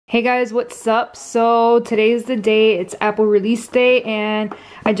Hey guys, what's up? So today's the day, it's Apple release day, and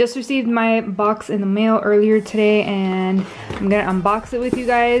I just received my box in the mail earlier today, and I'm gonna unbox it with you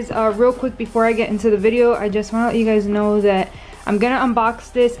guys. Real quick before I get into the video, I just want to let you guys know that I'm gonna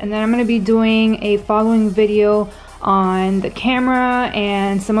unbox this and then I'm gonna be doing a following video on the camera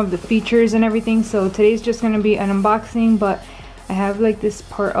and some of the features and everything. So today's just gonna be an unboxing, but I have like this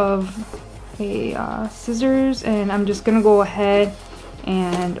part of a scissors, and I'm just gonna go ahead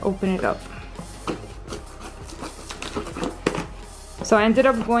and open it up. So I ended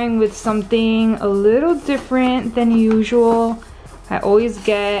up going with something a little different than usual. I always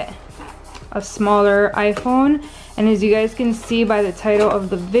get a smaller iPhone, and as you guys can see by the title of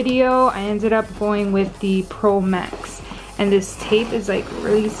the video, I ended up going with the Pro Max, and this tape is like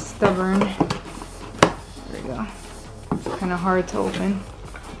really stubborn. There we go. It's kind of hard to open.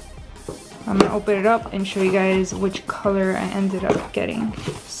 I'm gonna open it up and show you guys which color I ended up getting.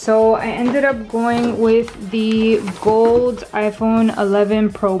 So I ended up going with the gold iPhone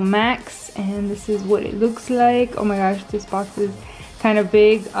 11 Pro Max, and this is what it looks like. Oh my gosh, this box is kind of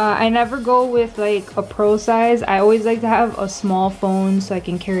big. I never go with like a pro size. I always like to have a small phone so I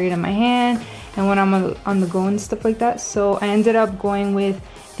can carry it in my hand and when I'm on the go and stuff like that. So I ended up going with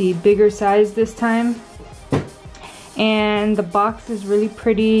the bigger size this time. And the box is really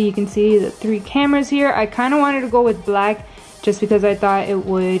pretty. You can see the 3 cameras here. I kind of wanted to go with black just because I thought it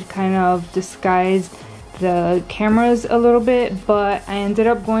would kind of disguise the cameras a little bit, but I ended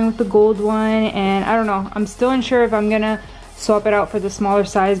up going with the gold one, and I don't know, I'm still unsure if I'm gonna swap it out for the smaller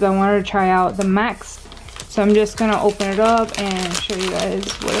size, but I wanted to try out the Max. So I'm just gonna open it up and show you guys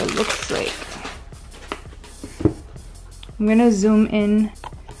what it looks like. I'm gonna zoom in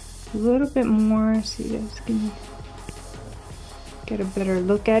a little bit more so you guys can get a better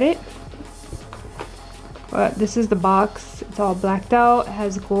look at it. But this is the box. It's all blacked out. It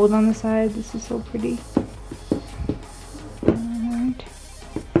has gold on the side. This is so pretty. And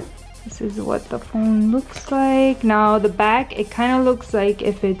this is what the phone looks like. Now the back, it kind of looks like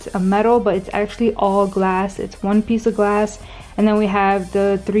if it's a metal, but it's actually all glass. It's one piece of glass. And then we have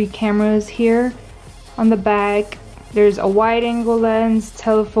the 3 cameras here on the back. There's a wide angle lens,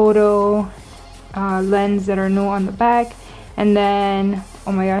 telephoto lens that are new on the back. And then,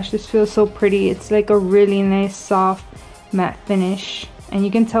 oh my gosh, this feels so pretty. It's like a really nice soft matte finish, and you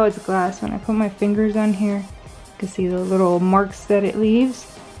can tell it's glass when I put my fingers on here. You can see the little marks that it leaves.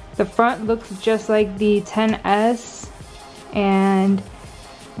 The front looks just like the 10s, and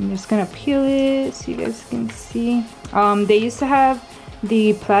I'm just gonna peel it so you guys can see. They used to have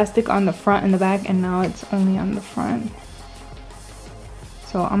the plastic on the front and the back, and now it's only on the front.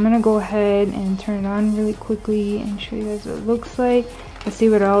 So I'm gonna go ahead and turn it on really quickly and show you guys what it looks like. Let's see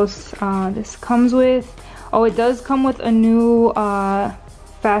what else this comes with. Oh, it does come with a new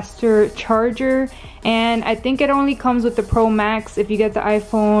faster charger, and I think it only comes with the Pro Max. If you get the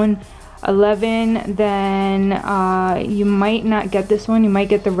iPhone 11, then you might not get this one. You might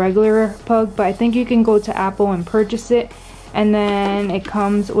get the regular plug, but I think you can go to Apple and purchase it. And then it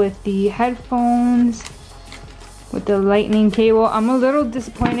comes with the headphones with the lightning cable. I'm a little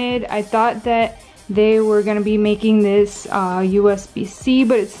disappointed. I thought that they were gonna be making this USB-C,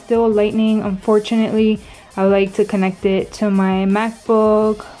 but it's still lightning. Unfortunately, I would like to connect it to my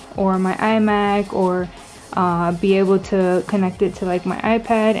MacBook or my iMac, or be able to connect it to like my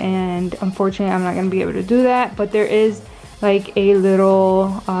iPad, and unfortunately I'm not gonna be able to do that. But there is like a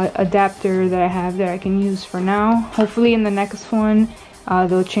little adapter that I have that I can use for now. Hopefully in the next one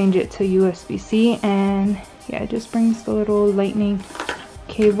they'll change it to USB-C, and yeah, it just brings the little lightning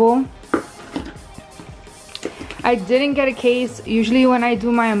cable. I didn't get a case. Usually when I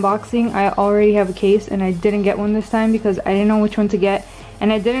do my unboxing, I already have a case, and I didn't get one this time because I didn't know which one to get,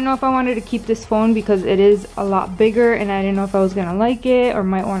 and I didn't know if I wanted to keep this phone because it is a lot bigger, and I didn't know if I was gonna like it or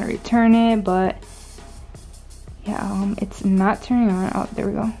might want to return it. But yeah, it's not turning on. Oh, there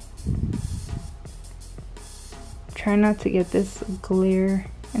we go. Try not to get this glare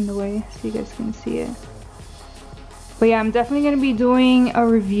in the way so you guys can see it. But yeah, I'm definitely going to be doing a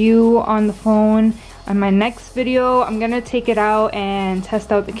review on the phone on my next video. I'm going to take it out and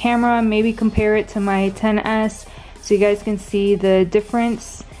test out the camera, maybe compare it to my 10s so you guys can see the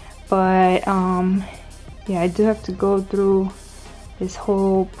difference. But yeah, I do have to go through this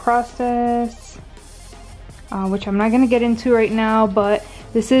whole process, which I'm not going to get into right now, but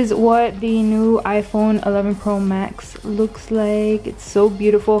this is what the new iPhone 11 Pro Max looks like. It's so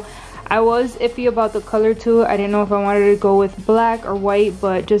beautiful. I was iffy about the color too. I didn't know if I wanted to go with black or white,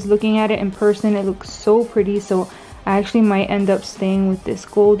 but just looking at it in person, it looks so pretty. So I actually might end up staying with this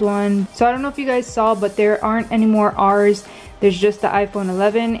gold one. So I don't know if you guys saw, but there aren't any more R's there's just the iPhone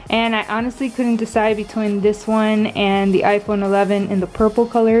 11, and I honestly couldn't decide between this one and the iPhone 11 in the purple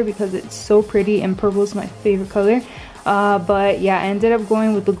color because it's so pretty, and purple is my favorite color. But yeah, I ended up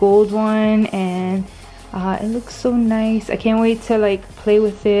going with the gold one, and it looks so nice. I can't wait to like play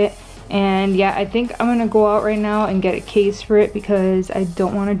with it. And yeah, I think I'm gonna go out right now and get a case for it because I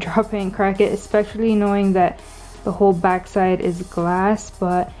don't want to drop it and crack it, especially knowing that the whole backside is glass.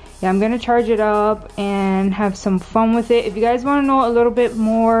 But yeah, I'm gonna charge it up and have some fun with it. If you guys want to know a little bit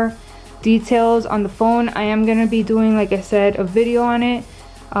more details on the phone, I am gonna be doing, like I said, a video on it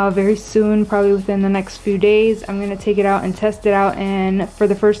very soon, probably within the next few days. I'm gonna take it out and test it out, and for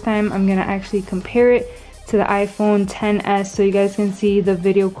the first time I'm gonna actually compare it to the iPhone XS so you guys can see the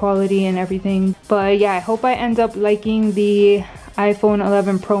video quality and everything. But yeah, I hope I end up liking the iPhone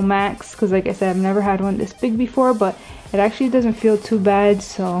 11 Pro Max because, like I said, I've never had one this big before, but it actually doesn't feel too bad.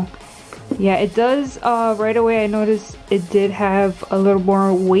 So yeah, it does. Right away I noticed it did have a little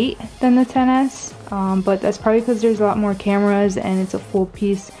more weight than the XS, but that's probably because there's a lot more cameras and it's a full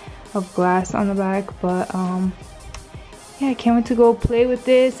piece of glass on the back. But yeah, I can't wait to go play with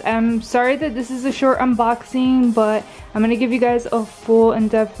this. I'm sorry that this is a short unboxing, but I'm gonna give you guys a full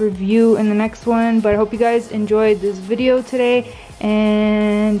in-depth review in the next one. But I hope you guys enjoyed this video today,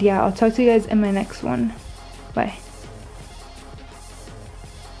 and yeah, I'll talk to you guys in my next one. Bye.